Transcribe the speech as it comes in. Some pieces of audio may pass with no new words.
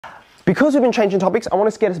Because we've been changing topics, I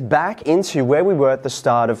want to get us back into where we were at the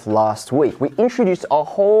start of last week. We introduced a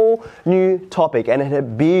whole new topic and it had a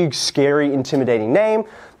big, scary, intimidating name,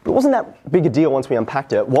 but it wasn't that big a deal once we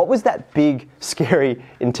unpacked it. What was that big, scary,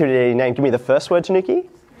 intimidating name? Give me the first word, Tanuki.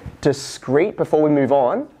 Discrete, before we move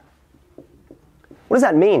on. What does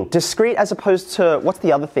that mean? Discrete as opposed to, what's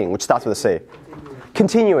the other thing, which starts with a C?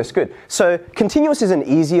 Continuous, good. So continuous is an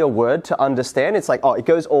easier word to understand. It's like, oh, it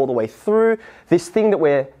goes all the way through. This thing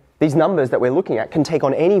that these numbers that we're looking at can take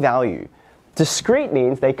on any value. Discrete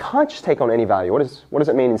means they can't just take on any value. What does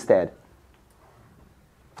it mean instead?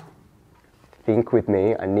 Think with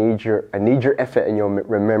me. I need your effort and your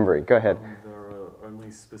remembering. Go ahead. There are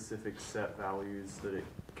only specific set values that it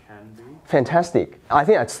can be. Fantastic. I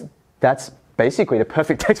think that's basically the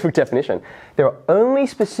perfect textbook definition. There are only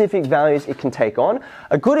specific values it can take on.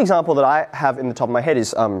 A good example that I have in the top of my head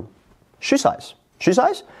is shoe size. Shoe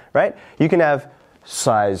size, right? You can have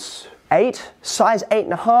size 8, size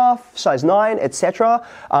 8.5, size 9, etc.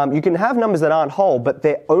 You can have numbers that aren't whole, but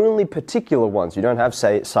they're only particular ones. You don't have,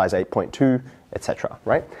 say, size 8.2, etc.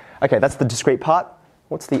 Right? Okay, that's the discrete part.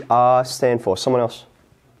 What's the R stand for? Someone else?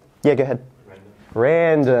 Yeah, go ahead.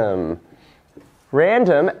 Random.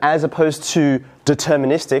 Random as opposed to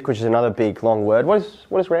deterministic, which is another big, long word. What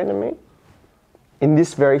does random mean? In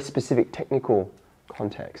this very specific technical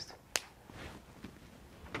context.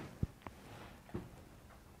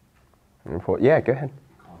 Yeah, go ahead.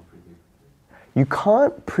 You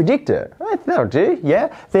can't predict it. That'll do,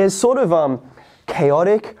 yeah. There's sort of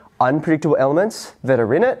chaotic, unpredictable elements that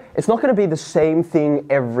are in it. It's not going to be the same thing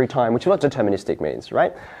every time, which is what deterministic means,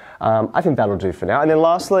 right? I think that'll do for now. And then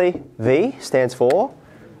lastly, V stands for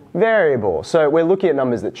variable. So we're looking at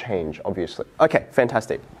numbers that change, obviously. Okay,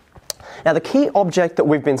 fantastic. Now the key object that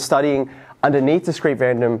we've been studying underneath discrete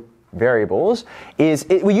random variables is,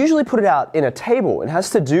 we usually put it out in a table. It has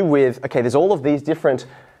to do with, okay, there's all of these different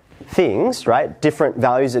things, right? Different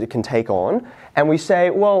values that it can take on. And we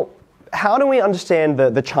say, well, how do we understand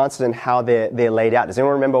the chances and how they're laid out? Does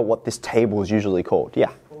anyone remember what this table is usually called?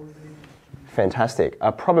 Yeah. Fantastic. A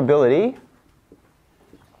probability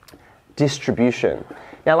distribution.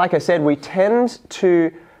 Now, like I said, we tend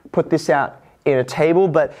to put this out in a table,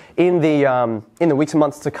 but in the weeks and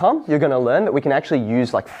months to come, you're going to learn that we can actually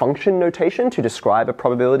use like function notation to describe a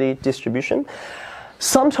probability distribution.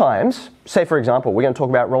 Sometimes, say for example, we're going to talk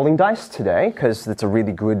about rolling dice today because it's a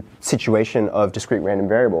really good situation of discrete random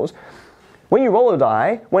variables. When you roll a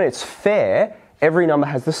die, when it's fair, every number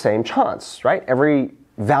has the same chance, right? Every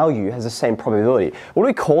value has the same probability. What do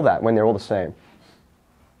we call that when they're all the same?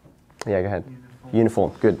 Yeah, go ahead.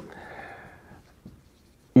 Uniform, good.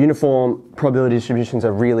 Uniform probability distributions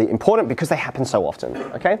are really important because they happen so often,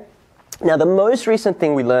 okay? Now, the most recent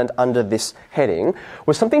thing we learned under this heading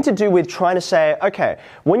was something to do with trying to say, okay,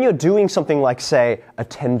 when you're doing something like, say, a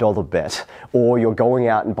 $10 bet, or you're going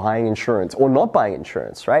out and buying insurance, or not buying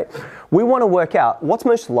insurance, right? We want to work out what's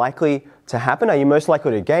most likely to happen. Are you most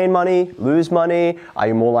likely to gain money, lose money? Are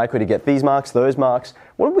you more likely to get these marks, those marks?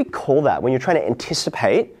 What do we call that when you're trying to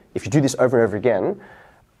anticipate, if you do this over and over again,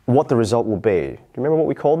 what the result will be? Do you remember what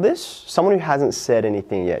we called this? Someone who hasn't said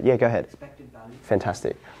anything yet. Yeah, go ahead. Expected value.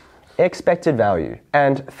 Fantastic. Expected value.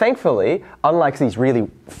 And thankfully, unlike these really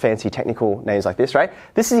fancy technical names like this, right?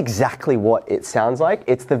 This is exactly what it sounds like.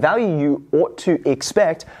 It's the value you ought to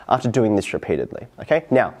expect after doing this repeatedly. Okay?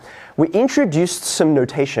 Now, we introduced some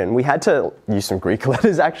notation. We had to use some Greek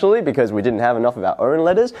letters actually because we didn't have enough of our own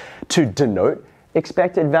letters to denote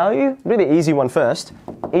expected value. Really easy one first.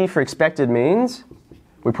 E for expected means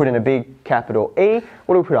we put in a big capital E.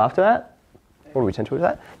 What do we put after that? What do we tend to do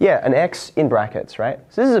that? Yeah, an X in brackets, right?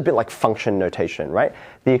 So this is a bit like function notation, right?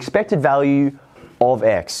 The expected value of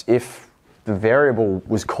X. If the variable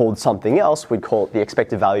was called something else, we'd call it the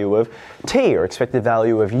expected value of T, or expected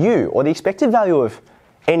value of U, or the expected value of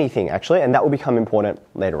anything, actually, and that will become important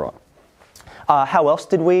later on. How else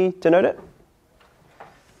did we denote it?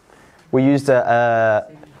 We used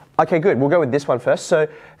okay, good. We'll go with this one first. So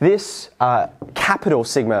this capital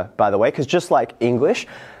sigma, by the way, because just like English,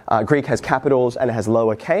 Greek has capitals and it has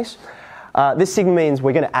lowercase. This sigma means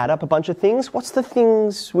we're going to add up a bunch of things. What's the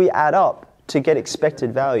things we add up to get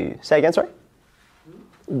expected value? Say again, sorry?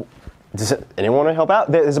 Does anyone want to help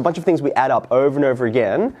out? There's a bunch of things we add up over and over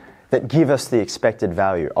again that give us the expected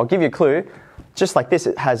value. I'll give you a clue. Just like this,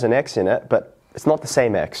 it has an X in it, but it's not the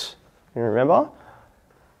same X. You remember?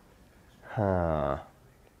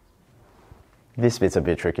 This bit's a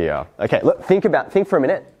bit trickier. Okay, look, think for a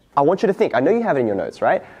minute. I want you to think. I know you have it in your notes,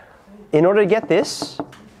 right? In order to get this,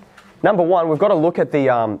 number one, we've got to look at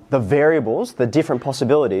the variables, the different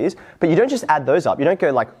possibilities, but you don't just add those up. You don't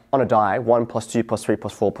go like on a die, 1 plus 2 plus 3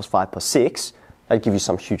 plus 4 plus 5 plus 6. That'd give you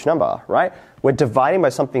some huge number, right? We're dividing by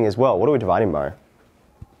something as well. What are we dividing by?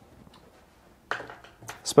 I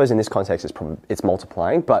suppose in this context it's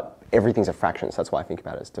multiplying, but everything's a fraction, so that's why I think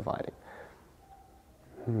about it as dividing.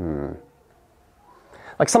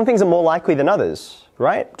 Like some things are more likely than others,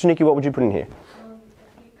 right? Taniki, what would you put in here?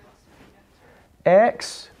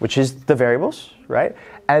 X, which is the variables, right?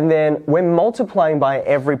 And then we're multiplying by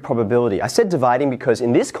every probability. I said dividing because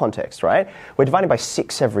in this context, right, we're dividing by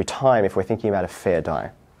 6 every time if we're thinking about a fair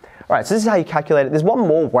die. All right, so this is how you calculate it. There's one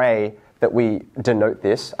more way that we denote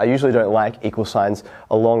this. I usually don't like equal signs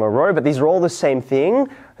along a row, but these are all the same thing.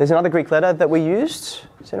 There's another Greek letter that we used.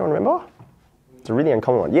 Does anyone remember? It's a really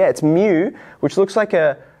uncommon one. Yeah, it's mu, which looks like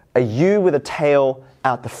a U with a tail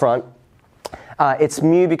out the front. It's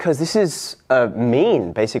mu because this is a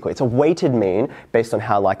mean, basically. It's a weighted mean based on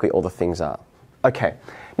how likely all the things are. Okay,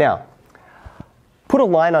 now, put a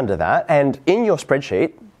line under that, and in your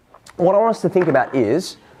spreadsheet, what I want us to think about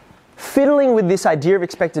is fiddling with this idea of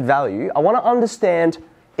expected value. I want to understand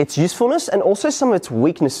its usefulness and also some of its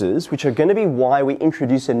weaknesses, which are going to be why we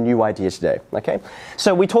introduce a new idea today. Okay,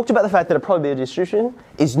 so we talked about the fact that a probability distribution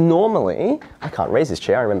is normally, I can't raise this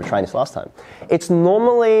chair, I remember trying this last time. It's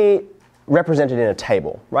normally represented in a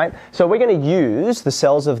table, right? So we're going to use the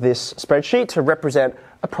cells of this spreadsheet to represent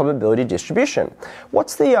a probability distribution.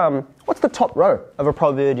 What's the top row of a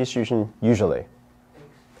probability distribution usually?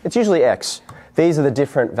 It's usually X. These are the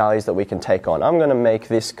different values that we can take on. I'm going to make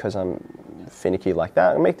this, because I'm finicky like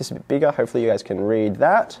that, I'll make this a bit bigger. Hopefully you guys can read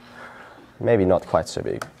that. Maybe not quite so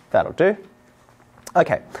big. That'll do.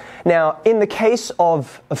 Okay. Now, in the case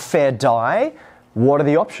of a fair die, what are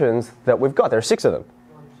the options that we've got? There are 6 of them.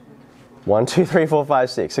 1, 2, 3, 4, 5,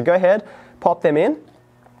 6. So go ahead, pop them in.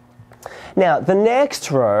 Now, the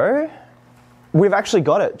next row, we've actually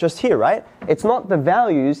got it just here, right? It's not the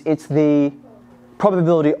values, it's the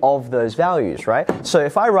probability of those values, right? So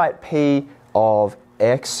if I write P of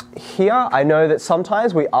X here, I know that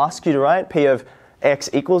sometimes we ask you to write P of X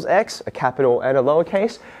equals X, a capital and a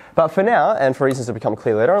lowercase. But for now, and for reasons that become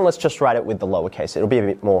clear later on, let's just write it with the lowercase. It'll be a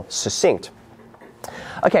bit more succinct.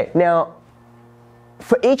 Okay, now,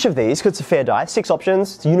 for each of these, because it's a fair die, 6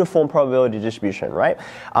 options, it's a uniform probability distribution, right?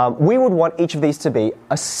 We would want each of these to be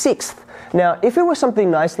a 1/6. Now, if it was something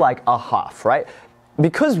nice like a half, right?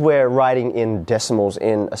 Because we're writing in decimals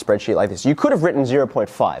in a spreadsheet like this, you could have written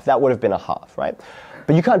 0.5. That would have been a half, right?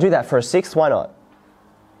 But you can't do that for a 1/6. Why not?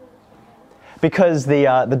 Because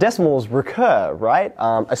the decimals recur, right?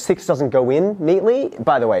 A 6 doesn't go in neatly.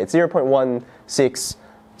 By the way, it's 0.16.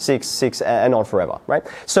 6, 6, and on forever, right?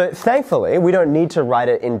 So thankfully, we don't need to write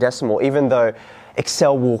it in decimal, even though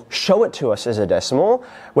Excel will show it to us as a decimal.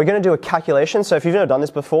 We're going to do a calculation. So if you've never done this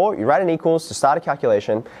before, you write an equals to start a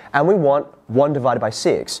calculation, and we want 1 divided by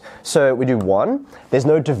 6. So we do 1. There's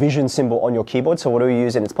no division symbol on your keyboard, so what do we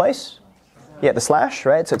use in its place? Yeah, the slash,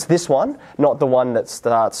 right? So it's this one, not the one that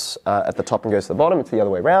starts at the top and goes to the bottom. It's the other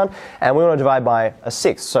way around. And we want to divide by a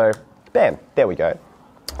 6. So bam, there we go.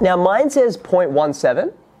 Now mine says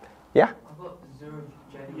 0.17. Yeah?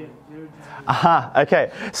 Aha, okay.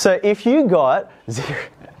 So if you got 0,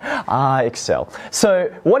 Excel. So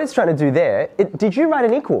what it's trying to do there, did you write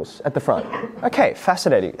an equals at the front? Okay,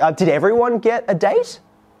 fascinating. Did everyone get a date?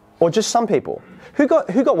 Or just some people? Who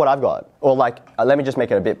got what I've got? Or like, let me just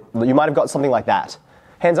make it a bit, you might have got something like that.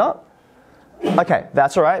 Hands up? Okay,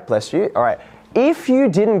 that's all right, bless you. All right, if you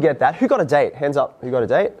didn't get that, who got a date? Hands up, who got a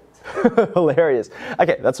date? Hilarious.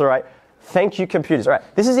 Okay, that's all right. Thank you, computers. All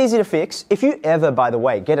right, this is easy to fix. If you ever, by the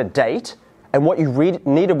way, get a date and what you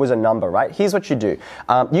needed was a number, right? Here's what you do.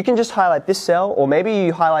 You can just highlight this cell, or maybe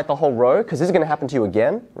you highlight the whole row, because this is going to happen to you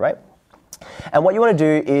again, right? And what you want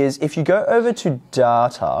to do is, if you go over to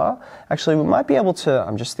data, actually we might be able to,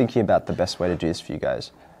 I'm just thinking about the best way to do this for you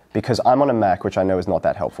guys, because I'm on a Mac, which I know is not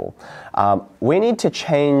that helpful. We need to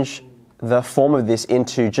change the form of this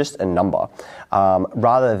into just a number,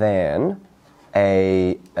 rather than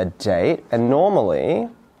a date. And normally,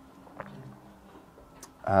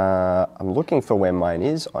 I'm looking for where mine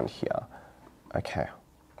is on here. Okay.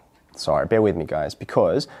 Sorry, bear with me guys,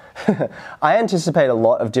 because I anticipate a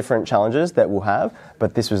lot of different challenges that we'll have,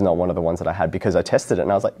 but this was not one of the ones that I had because I tested it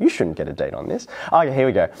and I was like, you shouldn't get a date on this. Okay, here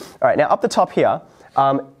we go. All right, now up the top here,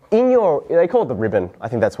 they call it the ribbon. I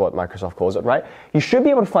think that's what Microsoft calls it, right? You should be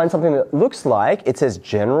able to find something that looks like it says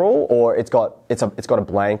general, or it's got a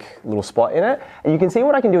blank little spot in it. And you can see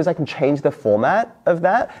what I can do is I can change the format of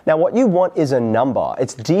that. Now what you want is a number.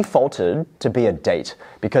 It's defaulted to be a date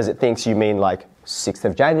because it thinks you mean like 6th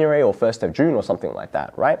of January or 1st of June or something like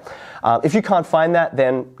that, right? If you can't find that,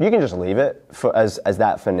 then you can just leave it as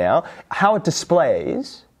that for now. How it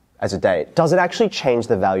displays as a date, does it actually change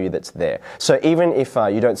the value that's there? So even if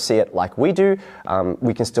you don't see it like we do,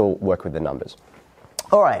 we can still work with the numbers.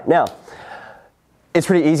 All right, now, it's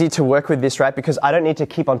pretty easy to work with this, right? Because I don't need to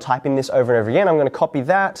keep on typing this over and over again. I'm going to copy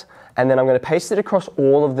that, and then I'm going to paste it across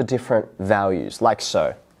all of the different values, like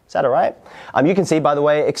so. Is that all right? You can see, by the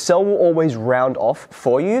way, Excel will always round off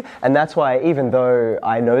for you, and that's why even though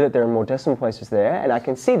I know that there are more decimal places there, and I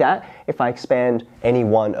can see that if I expand any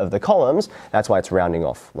one of the columns, that's why it's rounding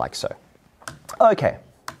off like so. Okay,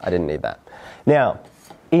 I didn't need that. Now,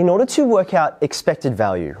 in order to work out expected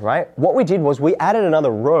value, right, what we did was we added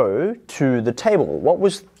another row to the table. What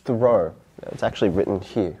was the row? It's actually written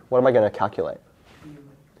here. What am I going to calculate?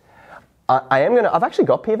 I've actually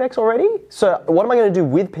got P of X already. So what am I going to do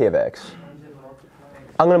with P of X?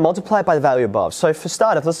 I'm going to multiply it by the value above. So for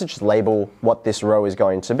starters, let's just label what this row is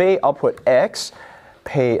going to be. I'll put X,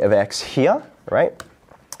 P of X here, right?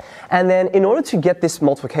 And then in order to get this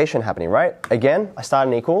multiplication happening, right? Again, I start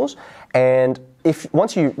an equals, and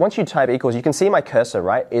once you type equals, you can see my cursor,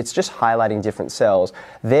 right? It's just highlighting different cells.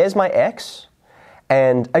 There's my X,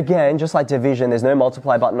 and again, just like division, there's no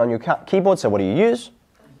multiply button on your keyboard, so what do you use?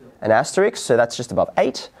 An asterisk, so that's just above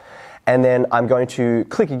 8. And then I'm going to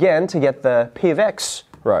click again to get the P of X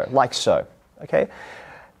row, like so, okay?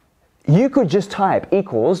 You could just type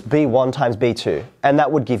equals B1 times B2, and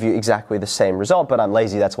that would give you exactly the same result, but I'm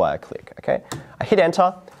lazy, that's why I click, okay? I hit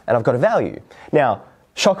enter, and I've got a value. Now,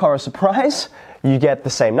 shock, horror, surprise, you get the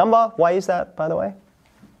same number. Why is that, by the way?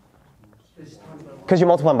 Because you're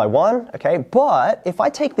multiplying by 1, okay? But if I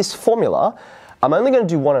take this formula, I'm only going to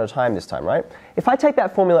do one at a time this time, right? If I take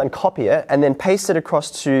that formula and copy it and then paste it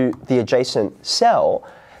across to the adjacent cell,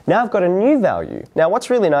 now I've got a new value. Now what's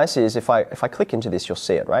really nice is if I click into this, you'll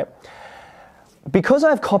see it, right? Because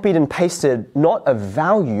I've copied and pasted not a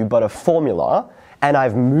value but a formula, and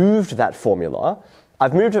I've moved that formula,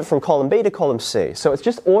 I've moved it from column B to column C. So it's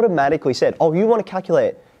just automatically said, oh, you want to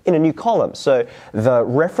calculate in a new column. So the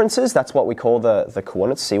references, that's what we call the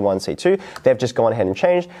coordinates, C1, C2, they've just gone ahead and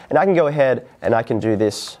changed. And I can go ahead and I can do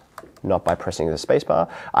this, not by pressing the spacebar.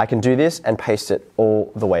 I can do this and paste it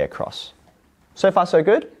all the way across. So far, so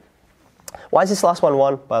good. Why is this last one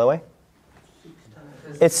 1, by the way?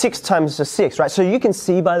 It's 6 times a 6, right? So you can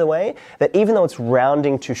see, by the way, that even though it's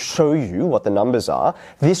rounding to show you what the numbers are,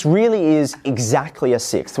 this really is exactly a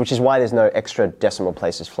 6th, which is why there's no extra decimal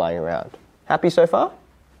places flying around. Happy so far?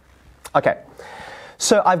 Okay,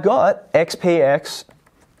 so I've got XPX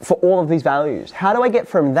for all of these values. How do I get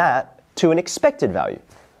from that to an expected value?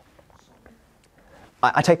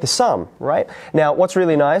 I take the sum, right? Now, what's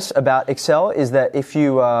really nice about Excel is that if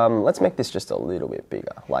you, let's make this just a little bit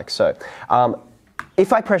bigger, like so.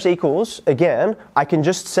 If I press equals, again, I can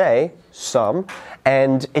just say sum,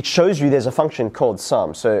 and it shows you there's a function called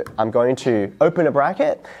sum. So I'm going to open a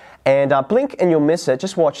bracket, and blink and you'll miss it.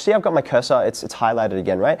 Just watch. See, I've got my cursor. It's highlighted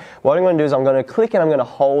again, right? What I'm going to do is I'm going to click and I'm going to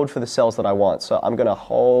hold for the cells that I want. So I'm going to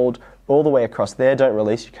hold all the way across there. Don't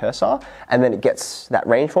release your cursor. And then it gets that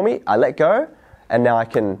range for me. I let go, and now I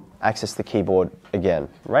can access the keyboard again,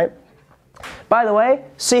 right? By the way,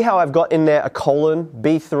 see how I've got in there a colon,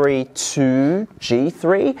 B3 to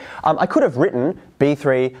G3? I could have written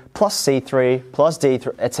B3 plus C3 plus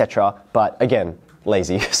D3, etc. But again,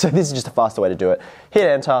 lazy. So this is just a faster way to do it. Hit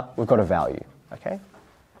enter, we've got a value, okay?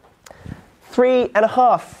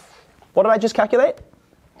 3.5. What did I just calculate?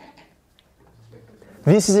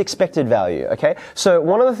 This is expected value, okay? So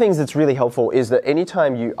one of the things that's really helpful is that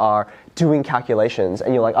anytime you are doing calculations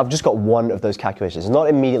and you're like, I've just got one of those calculations, it's not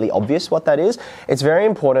immediately obvious what that is, it's very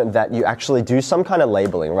important that you actually do some kind of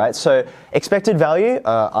labeling, right? So expected value,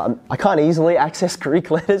 I can't easily access Greek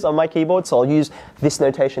letters on my keyboard, so I'll use this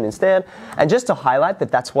notation instead. And just to highlight that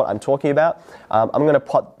that's what I'm talking about, I'm going to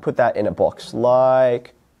put that in a box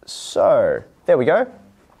like so. There we go.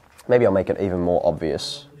 Maybe I'll make it even more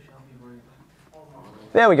obvious.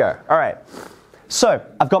 There we go. All right. So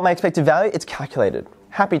I've got my expected value. It's calculated.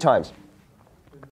 Happy times.